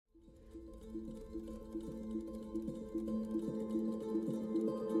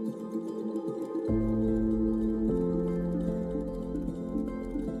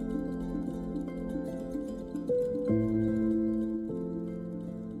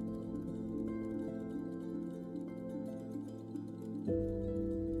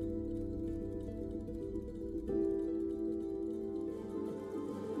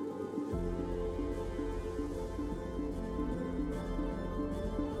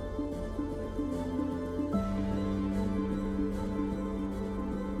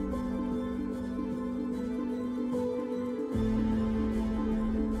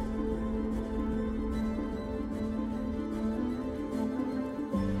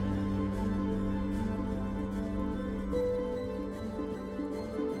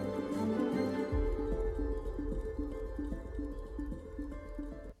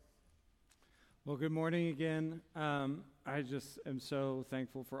Good morning again. I just am so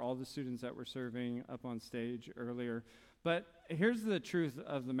thankful for all the students that were serving up on stage earlier. But here's the truth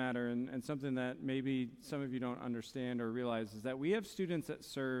of the matter, and something that maybe some of you don't understand or realize, is that we have students that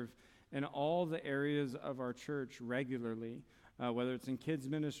serve in all the areas of our church regularly, whether it's in kids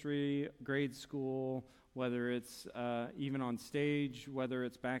ministry, grade school, whether it's even on stage, whether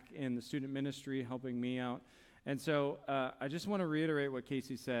it's back in the student ministry helping me out. And so I just want to reiterate what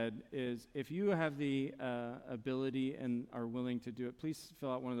Casey said, is if you have the ability and are willing to do it, please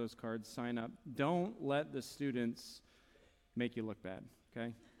fill out one of those cards, sign up. Don't let the students make you look bad,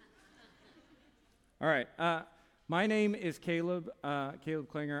 okay? All right. My name is Caleb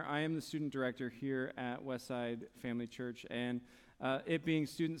Klinger. I am the student director here at Westside Family Church. And it being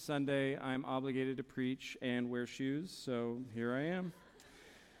Student Sunday, I'm obligated to preach and wear shoes, so here I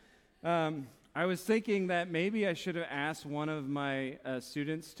am. I was thinking that maybe I should have asked one of my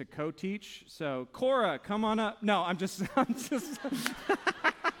students to co-teach. So, Cora, come on up. No, I'm just.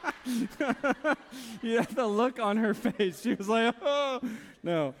 Yeah, the look on her face. She was like, oh,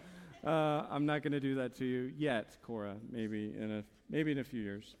 no. I'm not going to do that to you yet, Cora. Maybe in a few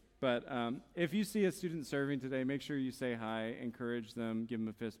years. But if you see a student serving today, make sure you say hi, encourage them, give them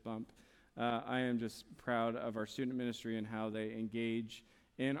a fist bump. I am just proud of our student ministry and how they engage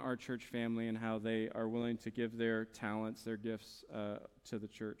in our church family and how they are willing to give their talents, their gifts to the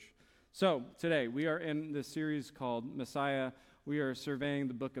church. So today we are in this series called Messiah. We are surveying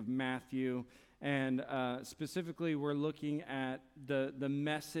the book of Matthew, and specifically we're looking at the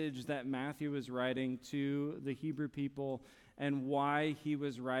message that Matthew was writing to the Hebrew people and why he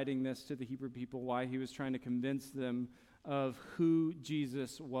was writing this to the Hebrew people, why he was trying to convince them of who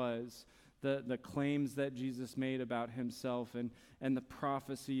Jesus was. The claims that Jesus made about himself and the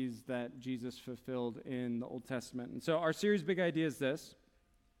prophecies that Jesus fulfilled in the Old Testament. And so our series' big idea is this: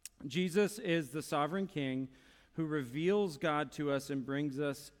 Jesus is the sovereign king who reveals God to us and brings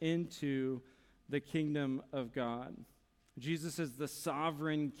us into the kingdom of God. Jesus is the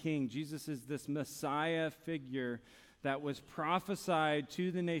sovereign king. Jesus is this Messiah figure that was prophesied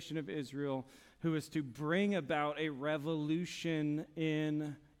to the nation of Israel, who is to bring about a revolution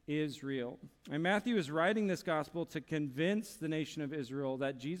in Israel. And Matthew is writing this gospel to convince the nation of Israel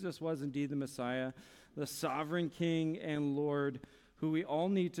that Jesus was indeed the Messiah, the sovereign King and Lord, who we all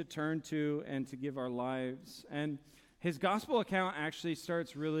need to turn to and to give our lives. And his gospel account actually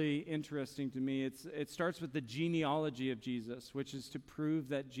starts really interesting to me. It starts with the genealogy of Jesus, which is to prove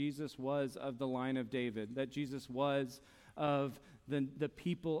that Jesus was of the line of David, that Jesus was of the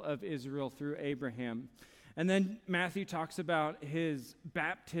people of Israel through Abraham. And then Matthew talks about his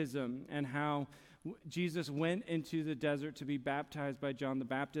baptism and how Jesus went into the desert to be baptized by John the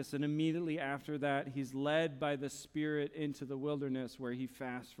Baptist. And immediately after that, he's led by the Spirit into the wilderness where he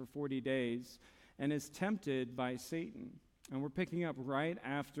fasts for 40 days and is tempted by Satan. And we're picking up right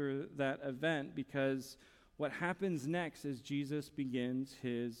after that event because what happens next is Jesus begins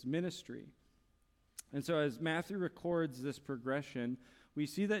his ministry. And so as Matthew records this progression, we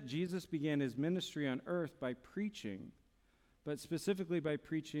see that Jesus began his ministry on earth by preaching, but specifically by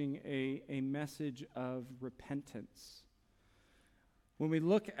preaching a message of repentance. When we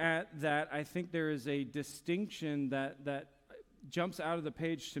look at that, I think there is a distinction that jumps out of the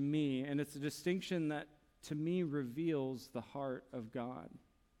page to me, and it's a distinction that, to me, reveals the heart of God.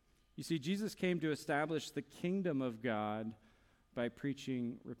 You see, Jesus came to establish the kingdom of God by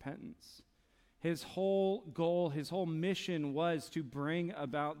preaching repentance. His whole goal, his whole mission was to bring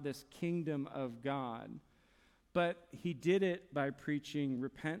about this kingdom of God. But he did it by preaching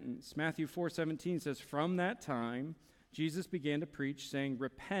repentance. Matthew 4:17 says, "From that time, Jesus began to preach, saying,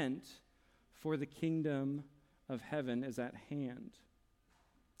 'Repent, for the kingdom of heaven is at hand.'"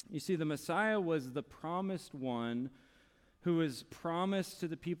 You see, the Messiah was the promised one who was promised to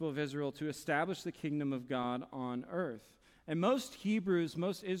the people of Israel to establish the kingdom of God on earth. And most Hebrews,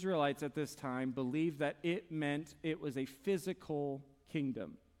 most Israelites at this time believed that it meant it was a physical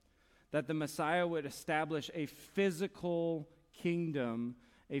kingdom, that the Messiah would establish a physical kingdom,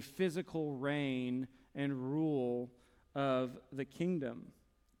 a physical reign and rule of the kingdom.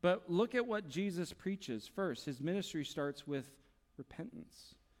 But look at what Jesus preaches. First, his ministry starts with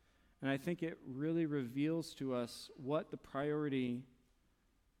repentance. And I think it really reveals to us what the priority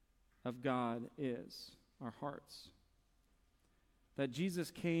of God is, our hearts. That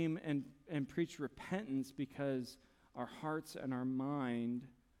Jesus came and preached repentance because our hearts and our mind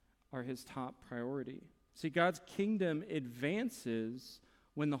are his top priority. See, God's kingdom advances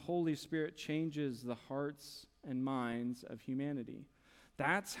when the Holy Spirit changes the hearts and minds of humanity.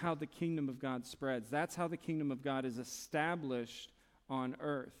 That's how the kingdom of God spreads. That's how the kingdom of God is established on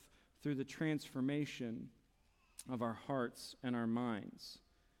earth, through the transformation of our hearts and our minds.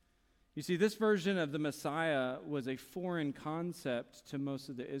 You see, this version of the Messiah was a foreign concept to most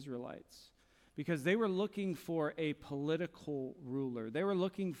of the Israelites because they were looking for a political ruler. They were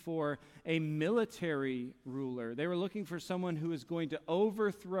looking for a military ruler. They were looking for someone who was going to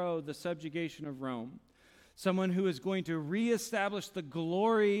overthrow the subjugation of Rome, someone who is going to reestablish the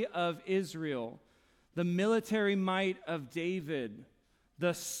glory of Israel, the military might of David,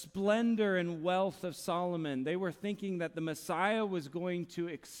 the splendor and wealth of Solomon. They were thinking that the Messiah was going to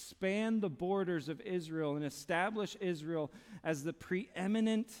expand the borders of Israel and establish Israel as the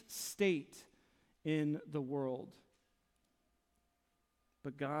preeminent state in the world.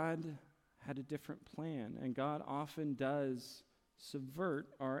 But God had a different plan, and God often does subvert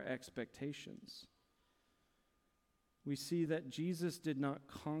our expectations. We see that Jesus did not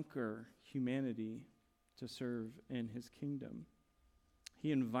conquer humanity to serve in his kingdom.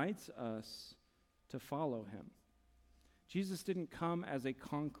 He invites us to follow him. Jesus didn't come as a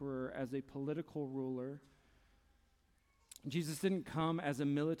conqueror, as a political ruler. Jesus didn't come as a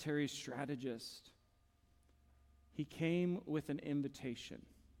military strategist. He came with an invitation.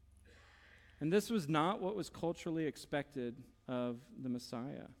 And this was not what was culturally expected of the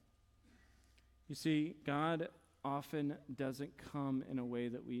Messiah. You see, God often doesn't come in a way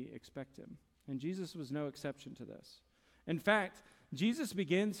that we expect him. And Jesus was no exception to this. In fact, Jesus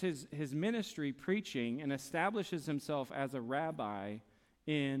begins his ministry preaching and establishes himself as a rabbi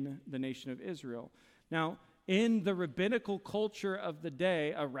in the nation of Israel. Now, in the rabbinical culture of the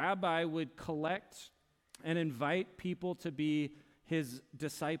day, a rabbi would collect and invite people to be his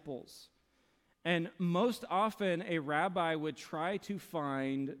disciples. And most often, a rabbi would try to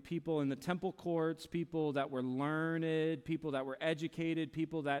find people in the temple courts, people that were learned, people that were educated,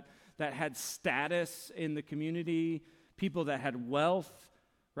 people that had status in the community, people that had wealth,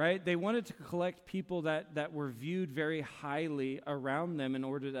 right? They wanted to collect people that were viewed very highly around them in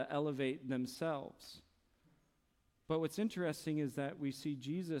order to elevate themselves. But what's interesting is that we see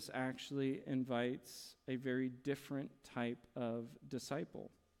Jesus actually invites a very different type of disciple.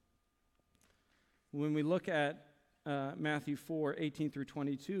 When we look at Matthew 4:18 through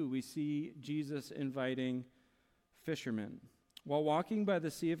 22, we see Jesus inviting fishermen. While walking by the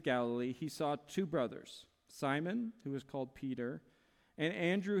Sea of Galilee, he saw two brothers, Simon, who was called Peter, and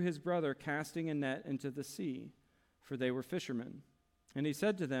Andrew his brother, casting a net into the sea, for they were fishermen. And he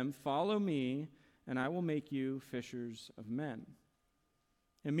said to them, "Follow me, and I will make you fishers of men."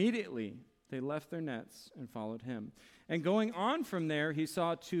 Immediately they left their nets and followed him. And going on from there, he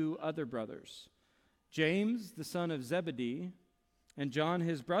saw two other brothers, James, the son of Zebedee, and John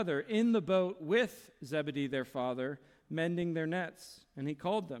his brother, in the boat with Zebedee their father, mending their nets. And he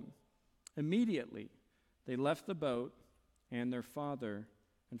called them. Immediately they left the boat and their father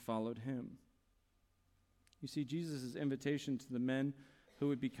and followed him. You see, Jesus' invitation to the men who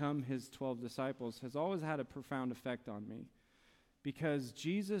would become his 12 disciples has always had a profound effect on me, because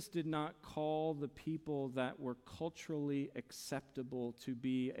Jesus did not call the people that were culturally acceptable to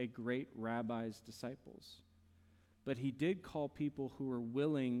be a great rabbi's disciples, but he did call people who were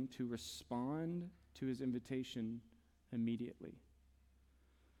willing to respond to his invitation immediately.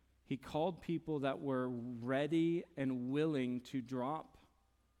 He called people that were ready and willing to drop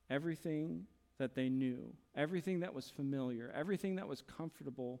everything that they knew, everything that was familiar, everything that was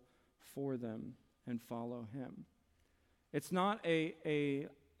comfortable for them, and follow him. It's not a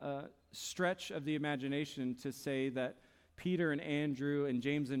stretch of the imagination to say that Peter and Andrew and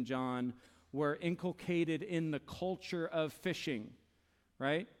James and John were inculcated in the culture of fishing,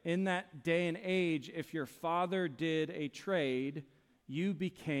 right? In that day and age, if your father did a trade, you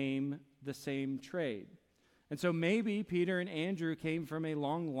became the same trade. And so maybe Peter and Andrew came from a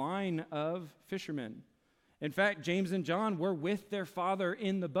long line of fishermen. In fact, James and John were with their father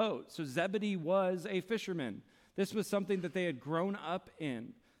in the boat. So Zebedee was a fisherman. This was something that they had grown up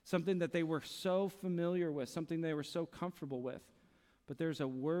in, something that they were so familiar with, something they were so comfortable with. But there's a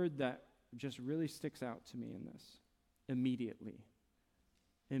word that just really sticks out to me in this. Immediately.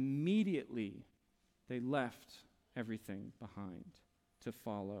 Immediately, they left everything behind to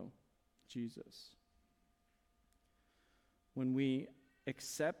follow Jesus. When we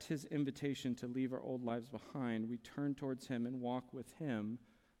accept his invitation to leave our old lives behind, we turn towards him and walk with him.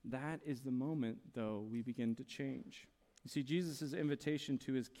 That is the moment, though, we begin to change. You see, Jesus' invitation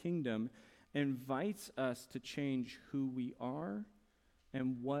to his kingdom invites us to change who we are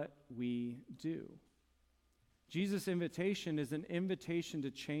and what we do. Jesus' invitation is an invitation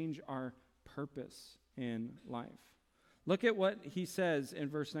to change our purpose in life. Look at what he says in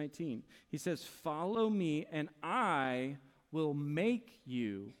verse 19. He says, "Follow me, and I will make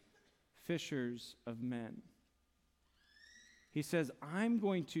you fishers of men. He says, I'm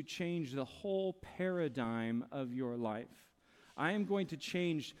going to change the whole paradigm of your life. I am going to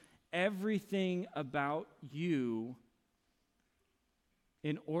change everything about you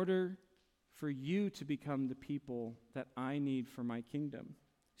in order for you to become the people that I need for my kingdom.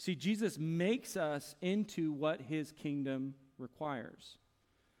 See, Jesus makes us into what his kingdom requires.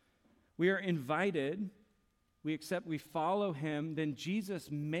 We are invited, we accept, we follow him, then Jesus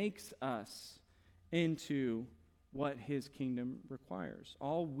makes us into what his kingdom requires.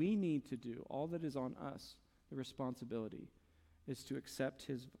 All we need to do, all that is on us, the responsibility, is to accept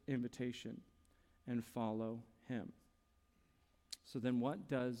his invitation and follow him. So then what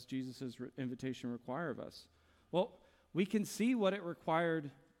does Jesus' invitation require of us? Well, we can see what it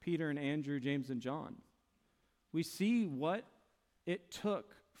required Peter and Andrew, James and John. We see what it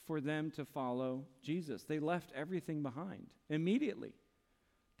took for them to follow Jesus. They left everything behind immediately.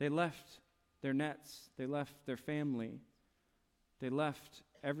 They left their nets. They left their family. They left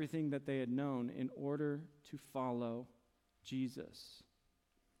everything that they had known in order to follow Jesus.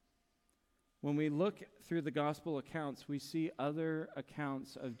 When we look through the gospel accounts, we see other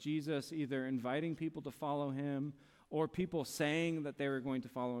accounts of Jesus either inviting people to follow him or people saying that they were going to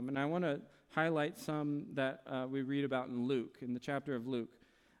follow him. And I want to highlight some that we read about in Luke, in the chapter of Luke,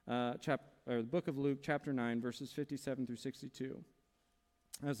 the book of Luke, chapter 9, verses 57 through 62.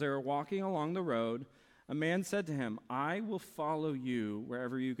 As they were walking along the road, a man said to him, I will follow you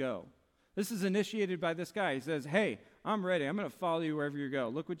wherever you go. This is initiated by this guy. He says, hey, I'm ready. I'm going to follow you wherever you go.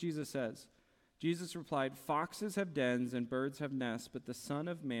 Look what Jesus says. Jesus replied, foxes have dens and birds have nests, but the Son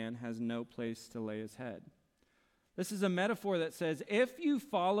of Man has no place to lay his head. This is a metaphor that says, if you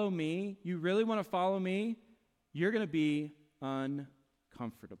follow me, you really want to follow me, you're going to be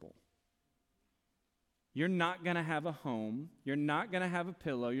uncomfortable. You're not going to have a home. You're not going to have a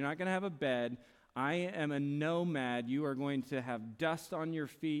pillow. You're not going to have a bed. I am a nomad. You are going to have dust on your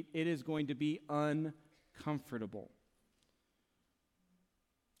feet. It is going to be uncomfortable.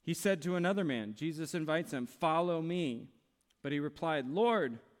 He said to another man, Jesus invites him, follow me. But he replied,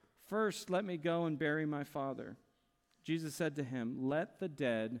 Lord, first let me go and bury my father. Jesus said to him, let the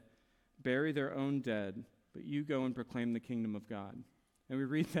dead bury their own dead, but you go and proclaim the kingdom of God. And we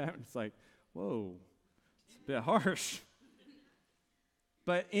read that, and it's like, whoa, it's a bit harsh.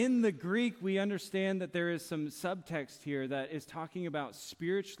 But in the Greek, we understand that there is some subtext here that is talking about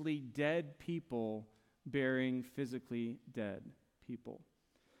spiritually dead people burying physically dead people.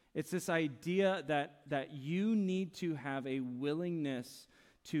 It's this idea that you need to have a willingness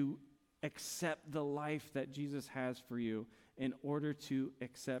to accept the life that Jesus has for you in order to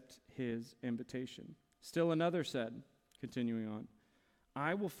accept his invitation. Still another said, continuing on,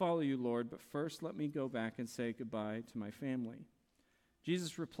 I will follow you, Lord, but first let me go back and say goodbye to my family.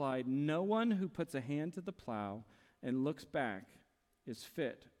 Jesus replied, no one who puts a hand to the plow and looks back is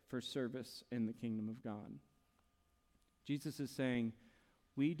fit for service in the kingdom of God. Jesus is saying,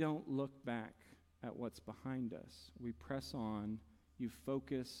 we don't look back at what's behind us. We press on. You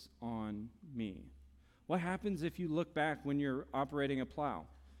focus on me. What happens if you look back when you're operating a plow?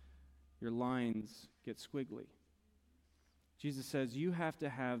 Your lines get squiggly. Jesus says you have to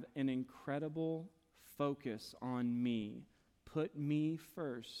have an incredible focus on me. Put me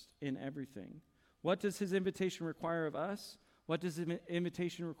first in everything. What does his invitation require of us? What does his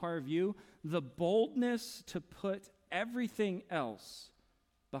invitation require of you? The boldness to put everything else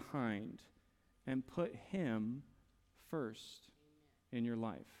behind and put him first in your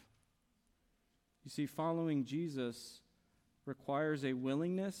life. You see, following Jesus requires a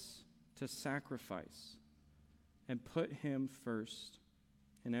willingness to sacrifice and put him first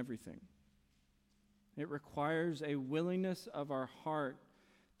in everything. It requires a willingness of our heart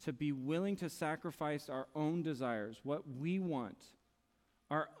to be willing to sacrifice our own desires, what we want,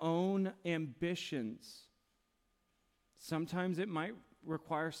 our own ambitions. Sometimes it might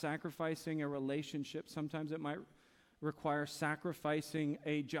require sacrificing a relationship. Sometimes it might require sacrificing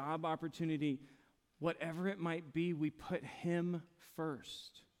a job opportunity. Whatever it might be, we put him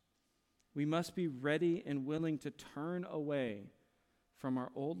first. We must be ready and willing to turn away from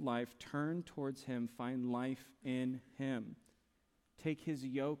our old life, turn towards him, find life in him. Take his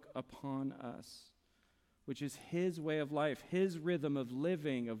yoke upon us, which is his way of life, his rhythm of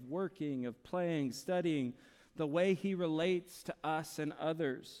living, of working, of playing, studying, the way he relates to us and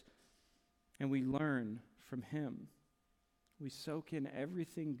others. And we learn from him. We soak in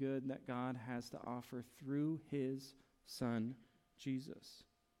everything good that God has to offer through his Son, Jesus.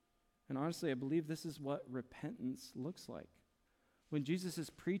 And honestly, I believe this is what repentance looks like. When Jesus is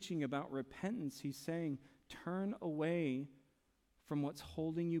preaching about repentance, he's saying, turn away from what's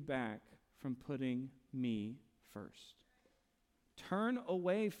holding you back from putting me first. Turn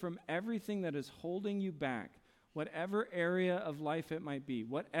away from everything that is holding you back, whatever area of life it might be,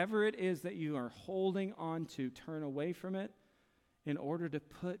 whatever it is that you are holding on to, turn away from it in order to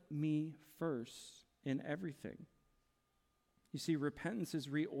put me first in everything. You see, repentance is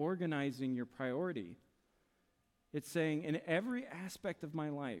reorganizing your priority. It's saying, in every aspect of my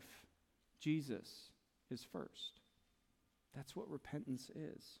life, Jesus is first. That's what repentance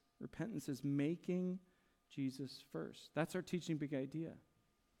is. Repentance is making Jesus first. That's our teaching big idea.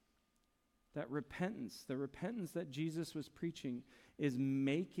 That repentance, the repentance that Jesus was preaching, is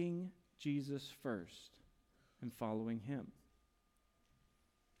making Jesus first and following him.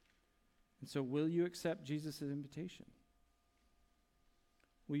 And so will you accept Jesus' invitation?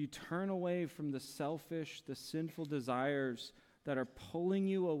 Will you turn away from the selfish, the sinful desires that are pulling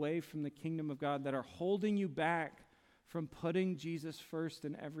you away from the kingdom of God, that are holding you back from putting Jesus first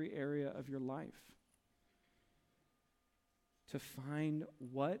in every area of your life? To find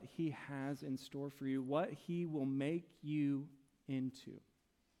what he has in store for you, what he will make you into.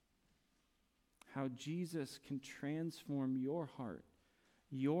 How Jesus can transform your heart,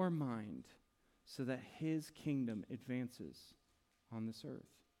 your mind, so that his kingdom advances on this earth.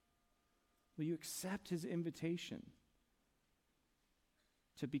 Will you accept his invitation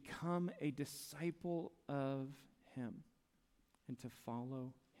to become a disciple of him and to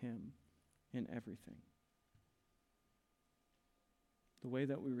follow him in everything? The way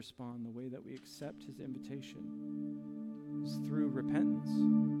that we respond, the way that we accept his invitation is through repentance.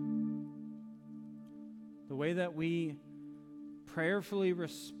 The way that we prayerfully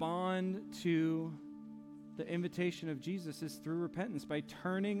respond to the invitation of Jesus is through repentance, by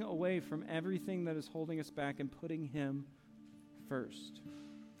turning away from everything that is holding us back and putting him first.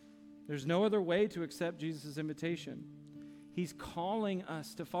 There's no other way to accept Jesus' invitation. He's calling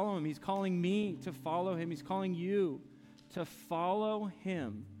us to follow him. He's calling me to follow him. He's calling you to follow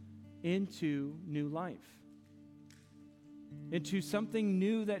him into new life, into something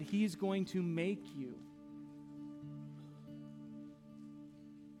new that he's going to make you.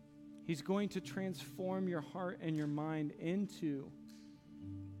 He's going to transform your heart and your mind into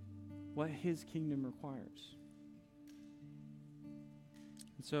what his kingdom requires.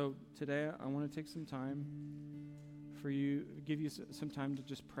 And so today I want to take some time give you some time to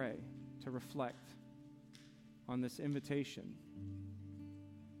just pray, to reflect on this invitation,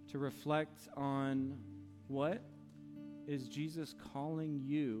 to reflect on what is Jesus calling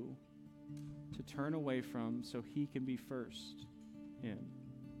you to turn away from so he can be first in.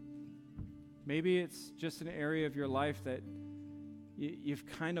 Maybe it's just an area of your life that you've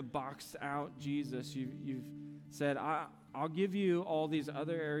kind of boxed out Jesus. You've said, I'll give you all these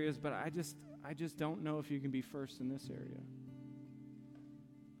other areas, but I just don't know if you can be first in this area.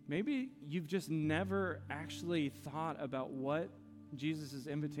 Maybe you've just never actually thought about what Jesus'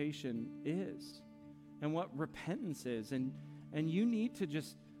 invitation is and what repentance is. And you need to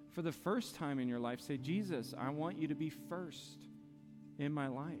just, for the first time in your life, say, Jesus, I want you to be first in my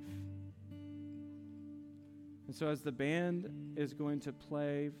life. And so as the band is going to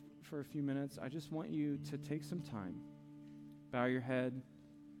play for a few minutes, I just want you to take some time, bow your head,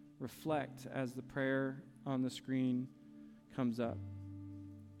 reflect as the prayer on the screen comes up.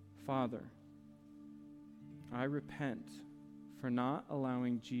 Father, I repent for not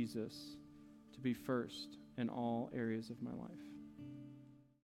allowing Jesus to be first in all areas of my life.